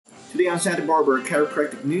Today on Santa Barbara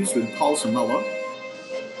Chiropractic News with Paul Samela.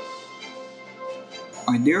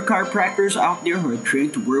 Are there chiropractors out there who are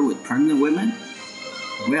trained to work with pregnant women?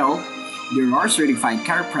 Well, there are certified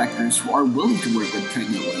chiropractors who are willing to work with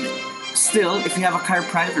pregnant women. Still, if you have a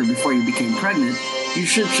chiropractor before you became pregnant, you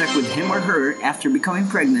should check with him or her after becoming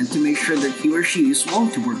pregnant to make sure that he or she is willing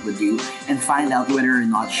to work with you and find out whether or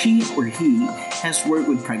not she or he has worked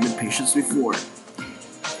with pregnant patients before.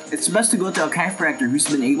 It's best to go to a chiropractor who's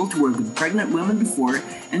been able to work with pregnant women before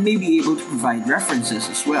and may be able to provide references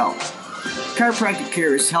as well. Chiropractic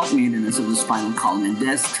care is health maintenance of the spinal column and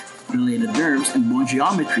disc, related nerves, and bone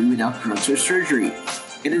geometry without drugs or surgery.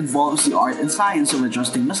 It involves the art and science of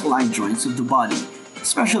adjusting misaligned joints of the body,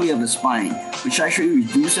 especially of the spine, which actually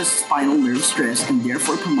reduces spinal nerve stress and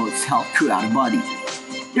therefore promotes health throughout the body.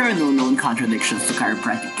 There are no known contradictions to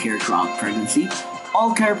chiropractic care throughout pregnancy.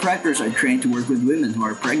 All chiropractors are trained to work with women who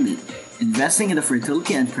are pregnant. Investing in the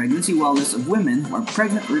fertility and pregnancy wellness of women who are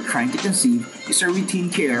pregnant or trying to conceive is a routine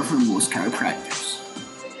care for most chiropractors.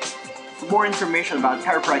 For more information about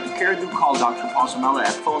chiropractic care, do call Dr. Paul Samela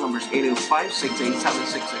at phone numbers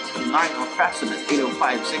 805-687-6629 or fax them at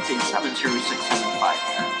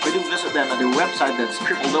 805-687-0675. Or do visit them at their website, that's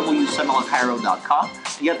www.semelachiro.com,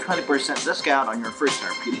 to get 20% discount on your first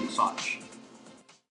therapeutic massage.